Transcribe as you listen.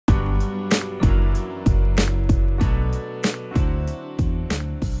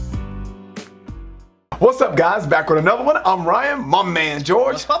What's up, guys? Back with another one. I'm Ryan, my man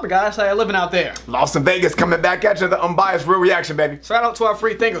George. What's poppin', guys? How you living out there? Lost in Vegas, coming back at you, the unbiased real reaction, baby. Shout out to our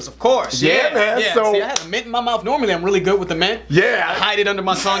free thinkers, of course. Yeah, man. Yeah. So, see, I have a mint in my mouth. Normally, I'm really good with the mint. Yeah. I hide it under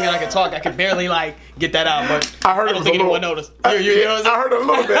my tongue and I can talk. I can barely like get that out, but I heard don't think anyone noticed. You noticed? I heard a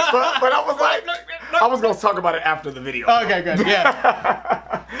little bit, but I was like, I was gonna talk about it after the video. Okay, good.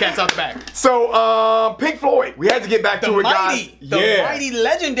 Yeah. Cat's out the back. So, Pink Floyd. We had to get back to it, guys. The mighty,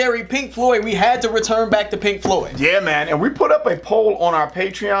 legendary Pink Floyd. We had to return back to Pink Floyd. Yeah, man. And we put up a poll on our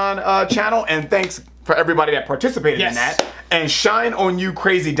Patreon channel, and thanks for everybody that participated in that. And Shine on You,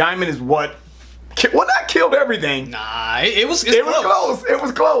 Crazy Diamond is what not killed everything. Nah, it was close. It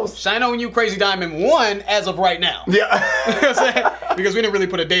was close. Shine on You, Crazy Diamond won as of right now. Yeah. You know what I'm saying? Because we didn't really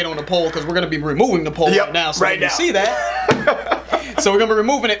put a date on the poll because we're going to be removing the poll right now. So you see that. So we're going to be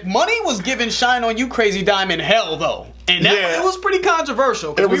removing it. Money was giving Shine on You, Crazy Diamond hell, though. And that, it was pretty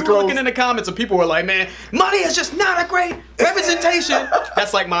controversial. Because we were looking in the comments and people were like, man, Money is just not a great representation.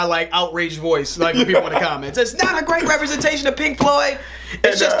 That's like my outraged voice, like the people in the comments. It's not a great representation of Pink Floyd.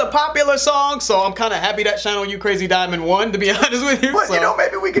 It's just a popular song. So I'm kind of happy that Shine on You, Crazy Diamond won, to be honest with you. But, you know,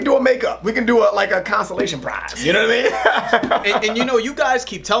 maybe we could do a makeup. We can do a consolation prize. You know what I mean? and you know, you guys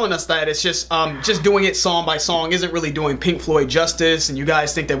keep telling us that it's just doing it song by song isn't really doing Pink Floyd justice. And you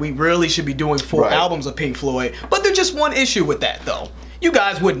guys think that we really should be doing full albums of Pink Floyd. But there's just one issue with that, though. You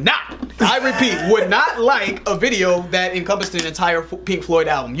guys would not, I repeat, would not like a video that encompassed an entire Pink Floyd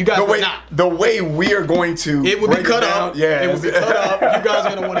album. You guys would not. The way we are going to it would be cut up. Yeah. It would be cut up. You guys are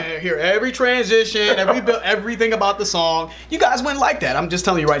going to want to hear every transition, everything about the song. You guys wouldn't like that. I'm just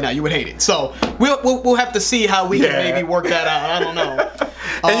telling you right now, you would hate it. So we'll have to see how we can maybe work that out. I don't know.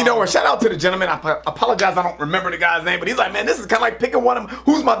 And you know what? Shout out to the gentleman. I apologize, I don't remember the guy's name, but he's like, man, this is kind of like picking one of them.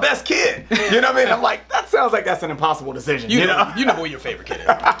 Who's my best kid? You know what I mean? I'm like, that sounds like that's an impossible decision. You know who your favorite kid is.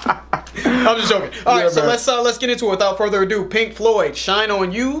 I'm just joking. All right, so let's get into it without further ado. Pink Floyd, Shine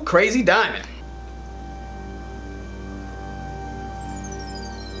on You, Crazy Diamond.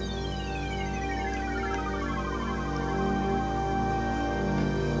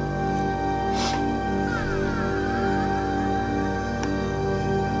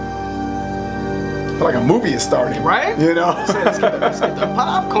 I feel like a movie is starting. Right? You know? Let's get the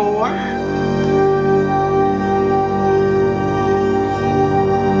popcorn.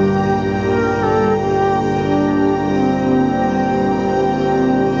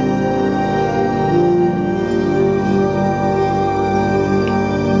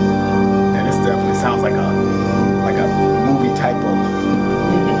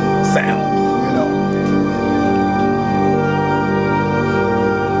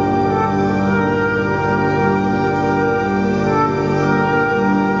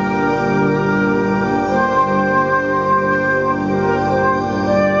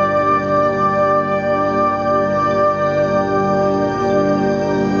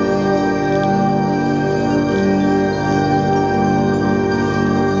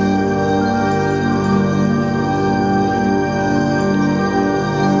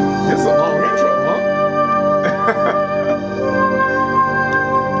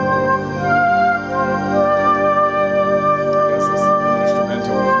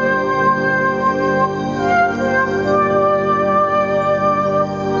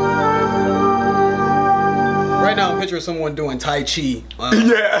 Picture of someone doing Tai Chi.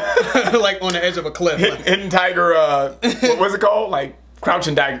 Like on the edge of a cliff. Hidden Tiger, what was it called? Like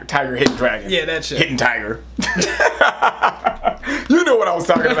Crouching Tiger, Hidden Dragon. Yeah, that shit. Hidden Tiger. You know what I was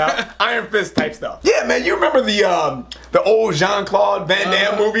talking about. Iron Fist type stuff. Yeah, man, you remember the old Jean-Claude Van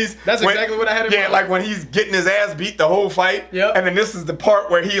Damme movies? That's exactly what I had in mind. Yeah, like when he's getting his ass beat the whole fight. Yep. And then this is the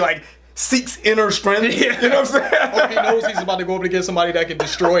part where he like seeks inner strength. You know what I'm saying? Or he knows he's about to go up against somebody that can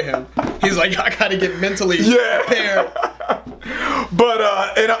destroy him. He's like, I gotta get mentally prepared.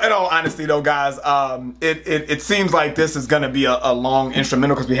 But in all honesty, though, guys, it seems like this is gonna be a long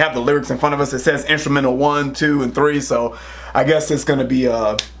instrumental because we have the lyrics in front of us. It says instrumental 1, 2, and 3, so I guess it's gonna be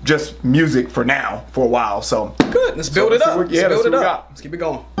just music for now, for a while. So good. Let's build it up. Let's build it up. Let's keep it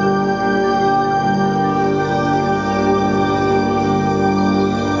going.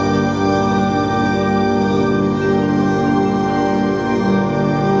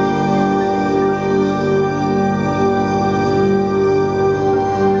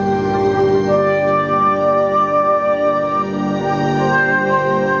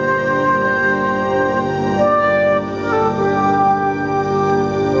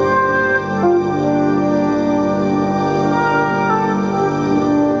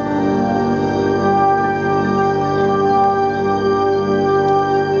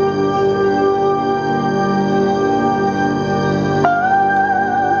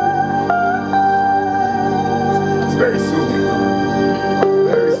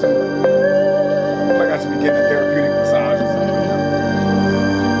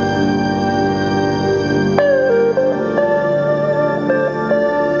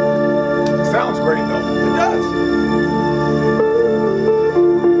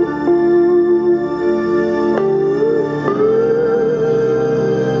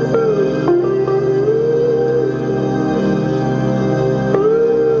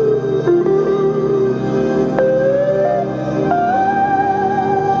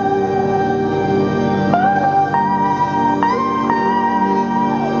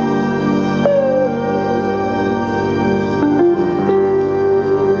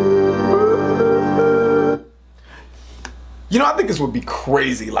 You know, I think this would be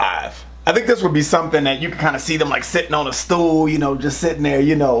crazy live. I think this would be something that you can kind of see them like sitting on a stool, you know, just sitting there,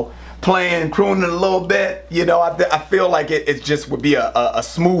 you know, playing, crooning a little bit. You know, I feel like it just would be a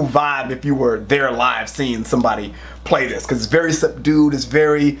smooth vibe if you were there live seeing somebody play this, because it's very subdued, it's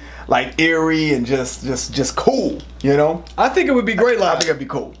very like eerie and just cool, you know? I think it would be great live. I think it'd be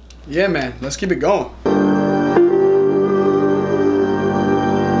cool. Yeah, man. Let's keep it going.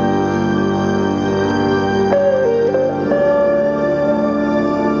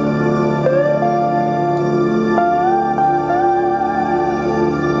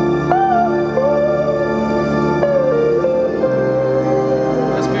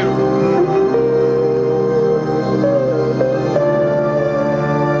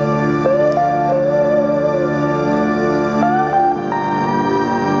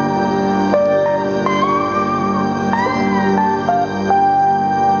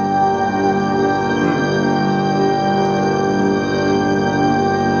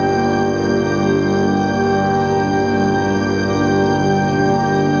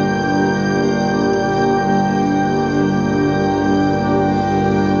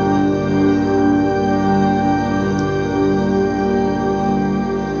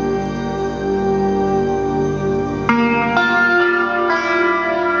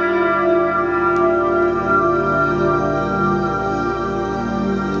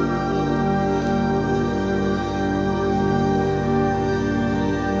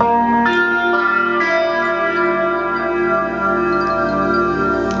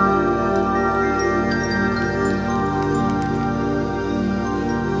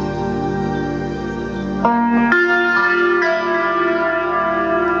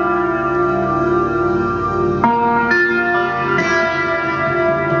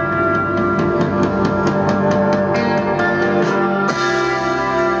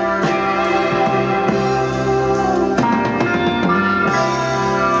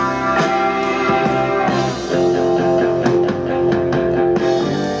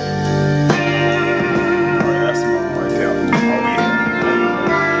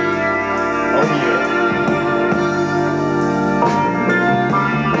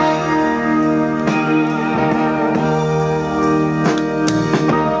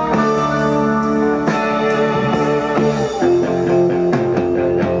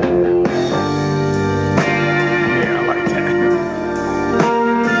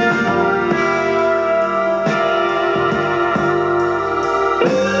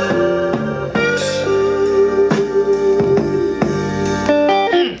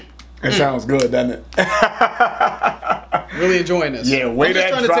 It sounds good, doesn't it? Really enjoying this. Yeah, I'm just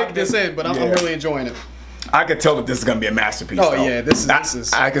trying to take this in, but I'm really enjoying it. I could tell that this is gonna be a masterpiece. Oh though. yeah, this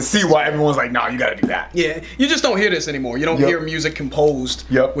is. I can see why everyone's like, "No, you got to do that." Yeah, you just don't hear this anymore. You don't hear music composed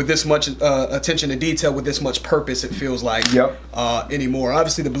with this much attention to detail, with this much purpose. It feels like anymore.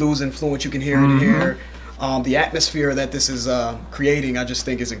 Obviously, the blues influence you can hear in here. The atmosphere that this is creating, I just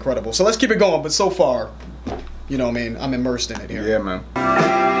think is incredible. So let's keep it going. But so far, you know, what I mean, I'm immersed in it here. Yeah, man.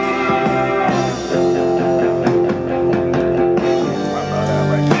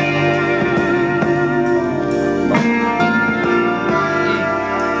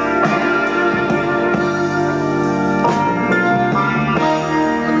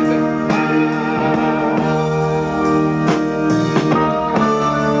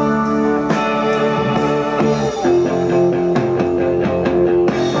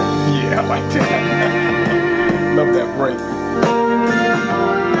 Love that break.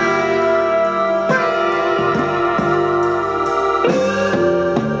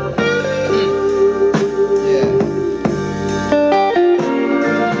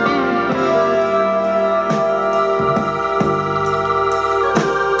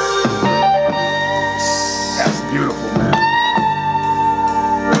 That's beautiful, man.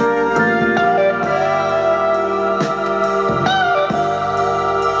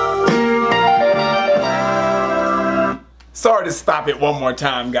 Sorry to stop it one more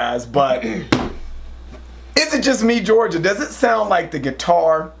time, guys, but is it just me, George, or does it sound like the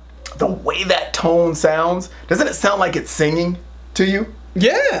guitar, the way that tone sounds, doesn't it sound like it's singing to you?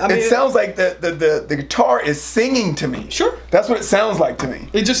 Yeah, I mean, it sounds like the guitar is singing to me. Sure, that's what it sounds like to me.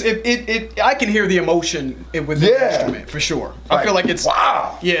 It just I can hear the emotion within the instrument for sure. I feel like it's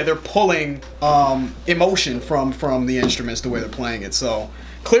yeah, they're pulling emotion from the instruments the way they're playing it. So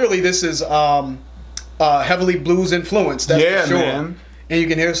clearly this is heavily blues influenced. That's for sure. Man. And you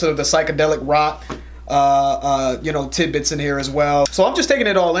can hear sort of the psychedelic rock you know, tidbits in here as well. So I'm just taking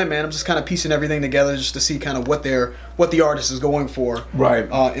it all in, man. I'm just kind of piecing everything together just to see kind of what the artist is going for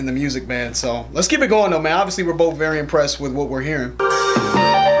in the music, man. So let's keep it going though, man. Obviously we're both very impressed with what we're hearing.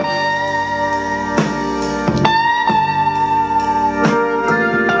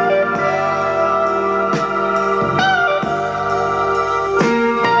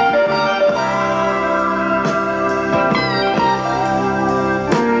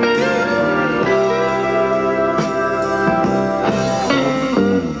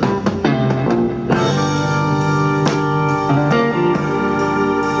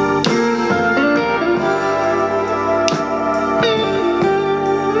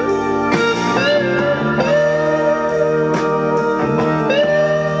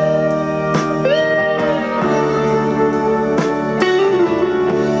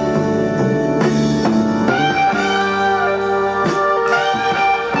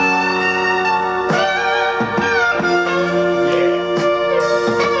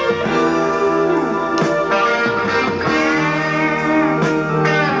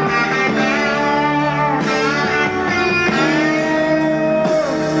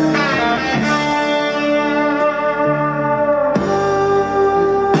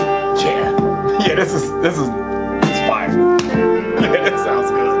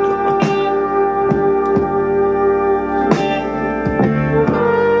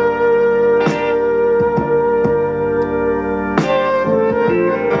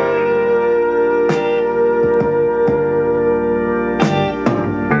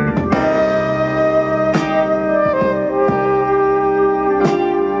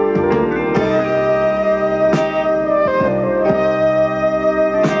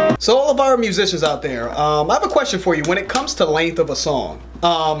 So all of our musicians out there, I have a question for you when it comes to length of a song.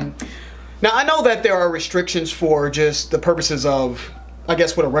 Now, I know that there are restrictions for just the purposes of, I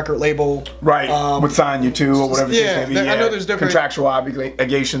guess, what a record label would sign you to, or whatever. Yeah, I know there's different contractual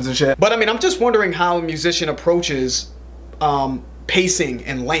obligations and shit. But I mean, I'm just wondering how a musician approaches pacing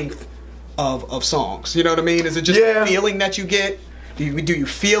and length of songs. You know what I mean? Is it just a feeling that you get? Do you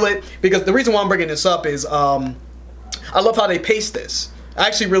feel it? Because the reason why I'm bringing this up is I love how they pace this. I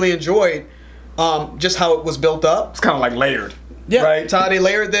actually really enjoyed just how it was built up. It's kind of like layered. Yeah, right? It's how they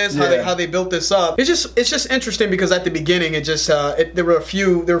layered this, how they built this up. It's just interesting because at the beginning it just there were a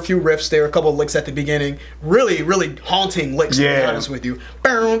few riffs there, a couple of licks at the beginning, really haunting licks. To be honest with you.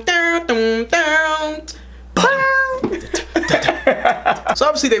 So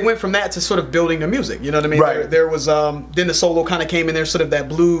obviously they went from that to sort of building the music. You know what I mean? Right. There was then the solo kind of came in there, sort of that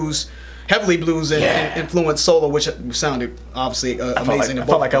blues. Heavily blues and influenced solo, which sounded obviously amazing. I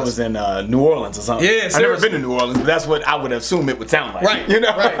felt like I was in New Orleans or something. Yeah, I've never been to New Orleans, but that's what I would assume it would sound like. Right, you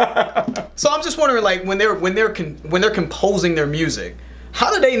know. Right. So I'm just wondering, like, when they're composing their music,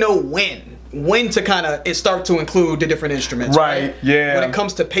 how do they know when to kind of start to include the different instruments? Right. Yeah. When it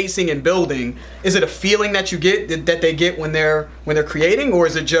comes to pacing and building, is it a feeling that you get that they get when they're creating, or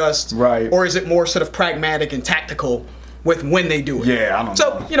is it just or is it more sort of pragmatic and tactical with when they do it? Yeah, I don't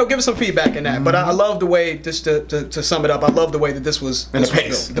know. So, give us some feedback in that. But I love the way, just to sum it up, I love the way that this was and the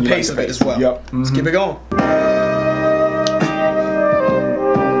pace. The pace of it as well. Yep. Let's keep it going.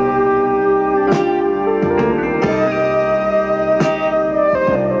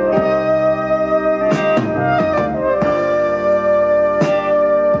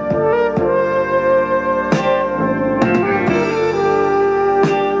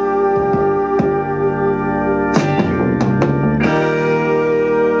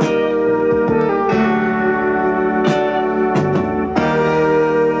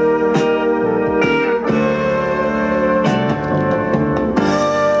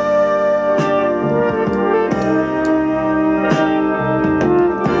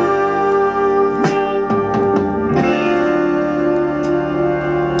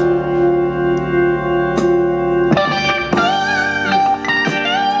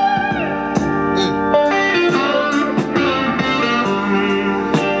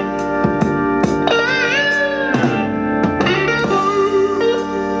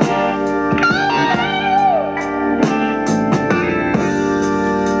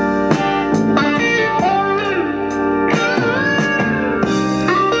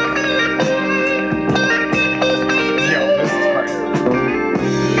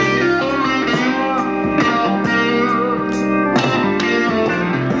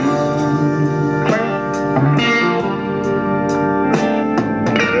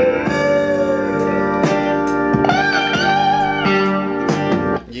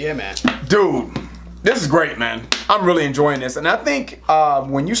 Dude, this is great, man. I'm really enjoying this. And I think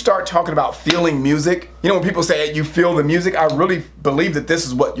when you start talking about feeling music, when people say you feel the music, I really believe that this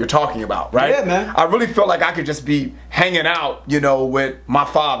is what you're talking about, right? Yeah, man. I really feel like I could just be hanging out, with my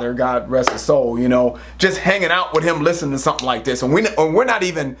father, God rest his soul, just hanging out with him listening to something like this. And we're not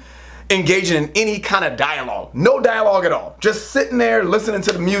even engaging in any kind of dialogue. No dialogue at all. Just sitting there listening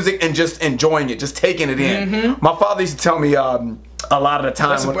to the music and just enjoying it, just taking it in. My father used to tell me a lot of the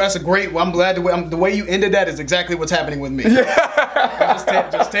time. That's a great. I'm glad the way you ended that is exactly what's happening with me. Yeah.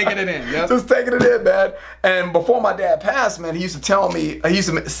 just taking it in. Yep. Just taking it in, man. And before my dad passed, man, he used to tell me. He used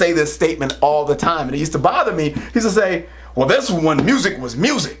to say this statement all the time, and it used to bother me. He used to say, "Well, this was when music was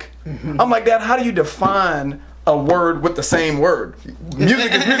music." I'm like, Dad, how do you define a word with the same word?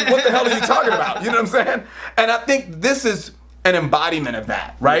 Music is music. What the hell are you talking about? You know what I'm saying? And I think this is an embodiment of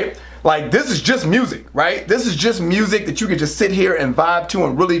that, right? Like, this is just music, right? This is just music that you can just sit here and vibe to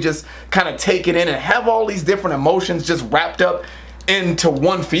and really just kind of take it in and have all these different emotions just wrapped up into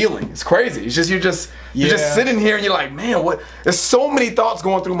one feeling. It's crazy. It's just you're just sitting here and you're like, man, what? There's so many thoughts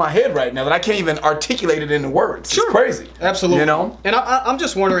going through my head right now that I can't even articulate it into words. Sure. It's crazy. Absolutely. And I'm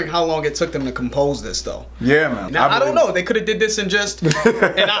just wondering how long it took them to compose this, though. Yeah, man. Now, I don't know. They could have did this in just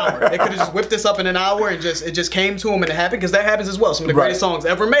an hour. They could have just whipped this up in an hour and it just came to them and it happened, because that happens as well. Some of the greatest songs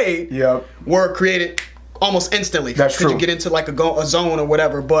ever made were created almost instantly. That's true. You get into like a zone or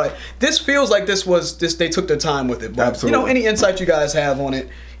whatever, but this feels like they took their time with it. But, absolutely. Any insight you guys have on it,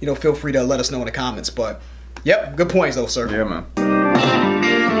 feel free to let us know in the comments. But yep, good points though, sir. Yeah, man.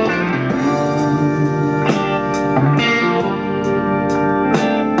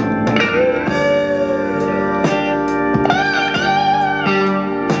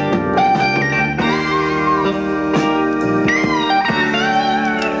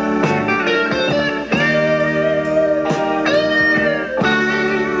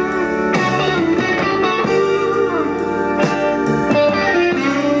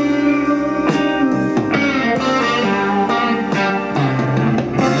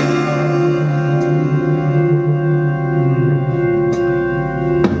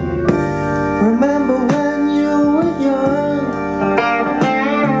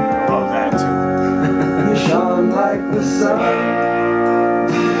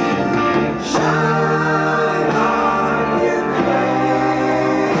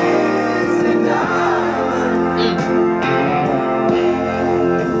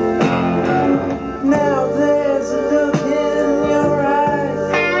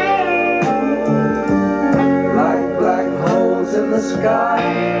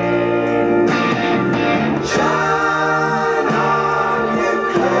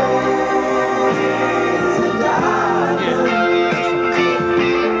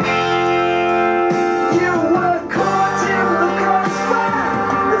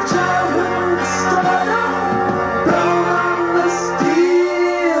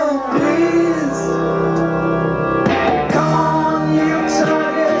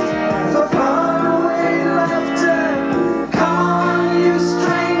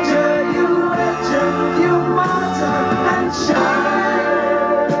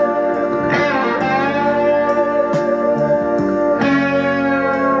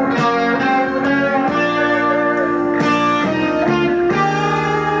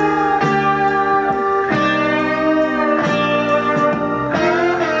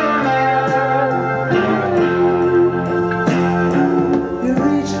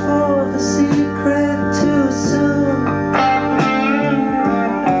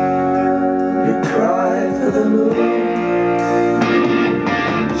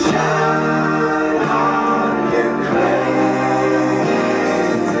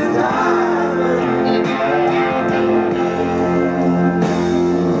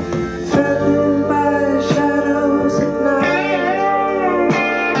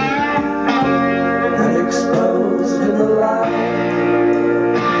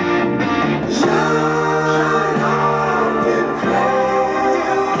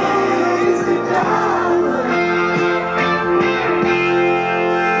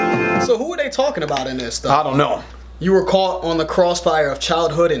 So who are they talking about in this stuff? I don't know. You were caught on the crossfire of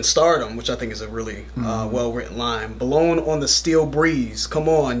childhood and stardom, which I think is a really well-written line. Blown on the steel breeze. Come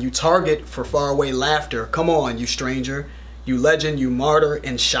on, you target for faraway laughter. Come on, you stranger. You legend, you martyr,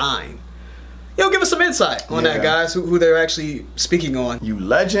 and shine. Yo, give us some insight on that, guys, who they're actually speaking on. You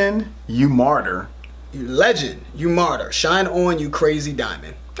legend, you martyr. You legend, you martyr. Shine on, you crazy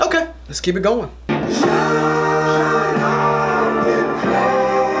diamond. Okay, let's keep it going.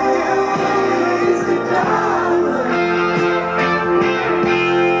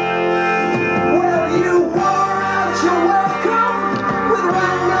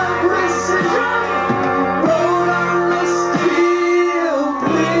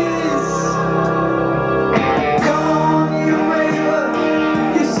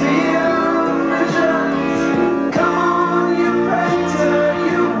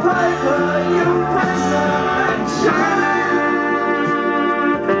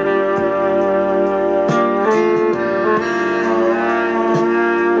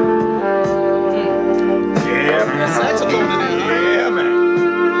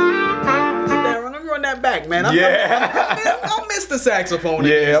 Man, I miss the saxophone.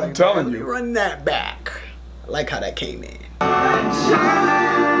 Yeah, I'm telling you. Run that back. I like how that came in.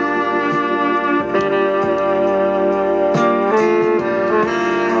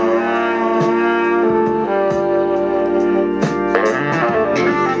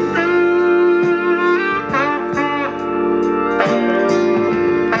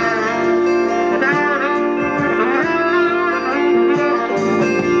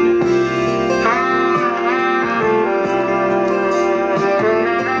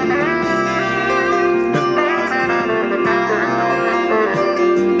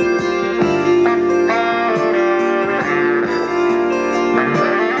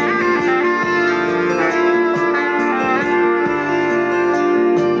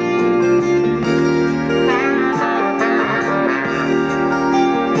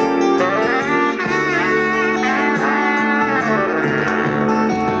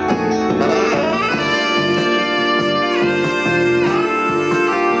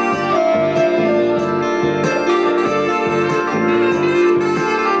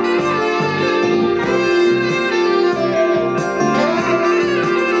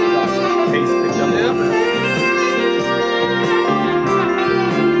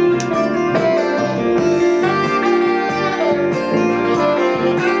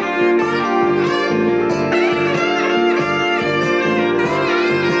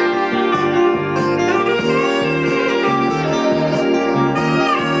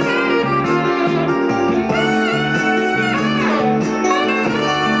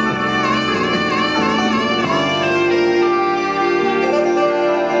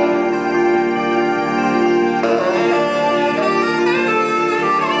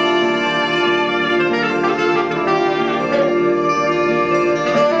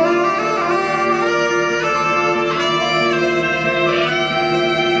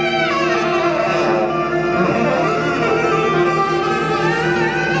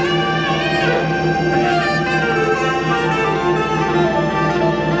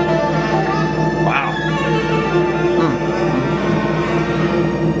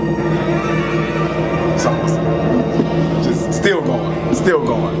 Still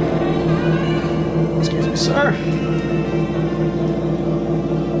going. Excuse me, sir.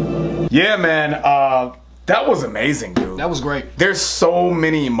 Yeah, man. That was amazing, dude. That was great. There's so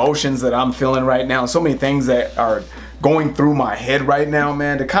many emotions that I'm feeling right now. So many things that are going through my head right now,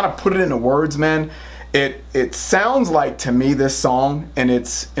 man. To kind of put it into words, man. It sounds like, to me, this song in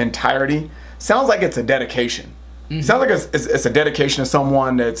its entirety sounds like it's a dedication. Mm-hmm. Sounds like it's a dedication to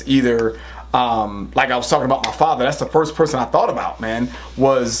someone that's either, like I was talking about my father. That's the first person I thought about, man,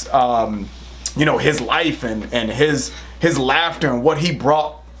 was, you know, his life and his laughter and what he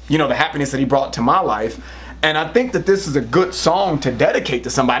brought, you know, the happiness that he brought to my life. And I think that this is a good song to dedicate to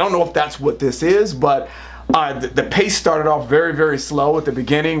somebody. I don't know if that's what this is, but the pace started off very, very slow at the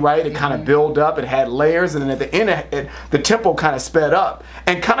beginning, right? It kind of built up, it had layers, and then at the end, the tempo kind of sped up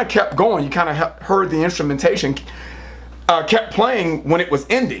and kind of kept going. You kind of heard the instrumentation kept playing when it was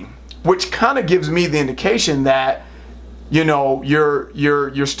ending, which kind of gives me the indication that, you know,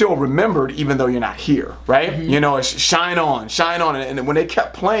 you're still remembered even though you're not here, right? Mm-hmm. You know, it's shine on, and when they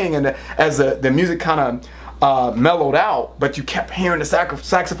kept playing and as the music kind of mellowed out, but you kept hearing the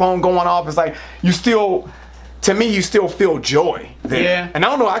saxophone going off, it's like you still, to me, you still feel joy there. Yeah. And I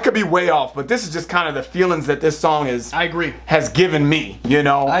don't know, I could be way off, but this is just kind of the feelings that this song I agree. has given me, you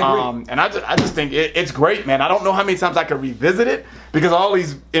know. I agree. And I just think it's great, man. I don't know how many times I could revisit it because all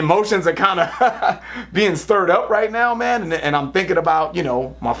these emotions are kind of being stirred up right now, man. And I'm thinking about, you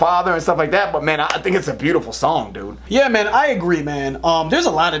know, my father and stuff like that. But man, I think it's a beautiful song, dude. Yeah, man, I agree, man. There's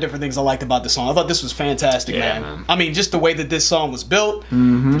a lot of different things I liked about this song. I thought this was fantastic, man. I mean, just the way that this song was built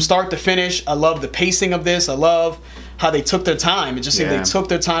from start to finish. I love the pacing of this. I love how they took their time. It just seemed they took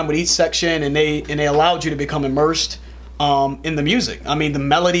their time with each section, and they allowed you to become immersed in the music. I mean, the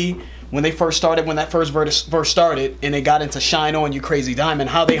melody, when they first started, when that first verse started, and they got into Shine On You Crazy Diamond,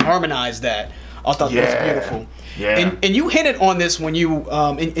 how they harmonized that, I thought that was beautiful. Yeah. And you hit it on this when you,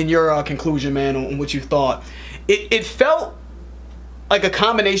 in your conclusion, man, on what you thought. It felt like a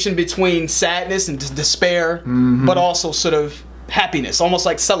combination between sadness and despair, but also sort of happiness, almost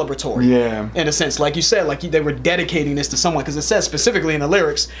like celebratory. Yeah. In a sense, like you said, like they were dedicating this to someone, because it says specifically in the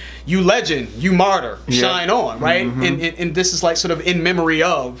lyrics, "You legend, you martyr, shine on," right? And this is like sort of in memory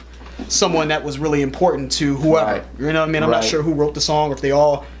of someone that was really important to whoever. You know what I mean? I'm not sure who wrote the song, or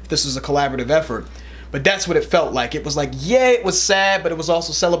if this was a collaborative effort. But that's what it felt like. It was like, yeah, it was sad, but it was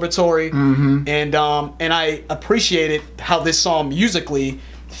also celebratory. And I appreciated how this song musically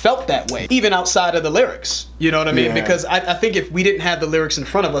felt that way, even outside of the lyrics. You know what I mean? Because I think if we didn't have the lyrics in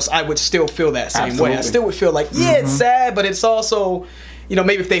front of us, I would still feel that same way. I still would feel like, yeah, it's sad, but it's also, you know,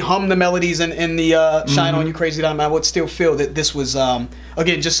 maybe if they hum the melodies in the Shine On You Crazy Diamond, I would still feel that this was,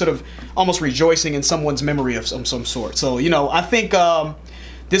 again, just sort of almost rejoicing in someone's memory of some sort. So, you know, I think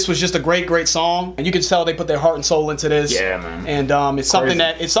this was just a great song, and you can tell they put their heart and soul into this. Yeah, man. And it's something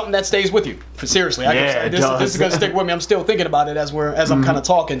that stays with you. Seriously, this is gonna stick with me. I'm still thinking about it as I'm kind of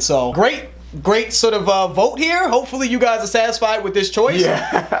talking. So great sort of vote here. Hopefully you guys are satisfied with this choice.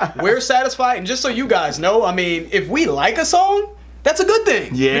 Yeah. We're satisfied, and just so you guys know, I mean, if we like a song, that's a good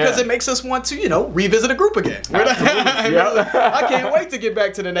thing. Yeah. Because it makes us want to, you know, revisit a group again. I can't wait to get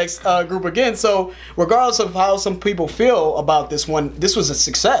back to the next group again. So regardless of how some people feel about this one, this was a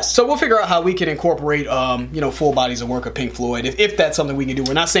success. So we'll figure out how we can incorporate, you know, full bodies of work of Pink Floyd, if that's something we can do.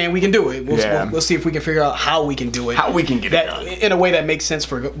 We're not saying we can do it. We'll see if we can figure out how we can do it. How we can get it done. In a way that makes sense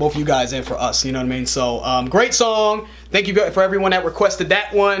for both you guys and for us. You know what I mean? So great song. Thank you for everyone that requested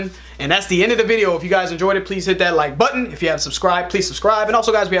that one. And that's the end of the video. If you guys enjoyed it, please hit that like button. If you haven't subscribed, please subscribe. And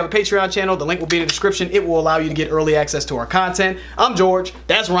also, guys, we have a Patreon channel. The link will be in the description. It will allow you to get early access to our content. I'm George.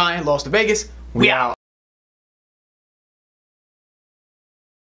 That's Ryan. Lost to Vegas. We out.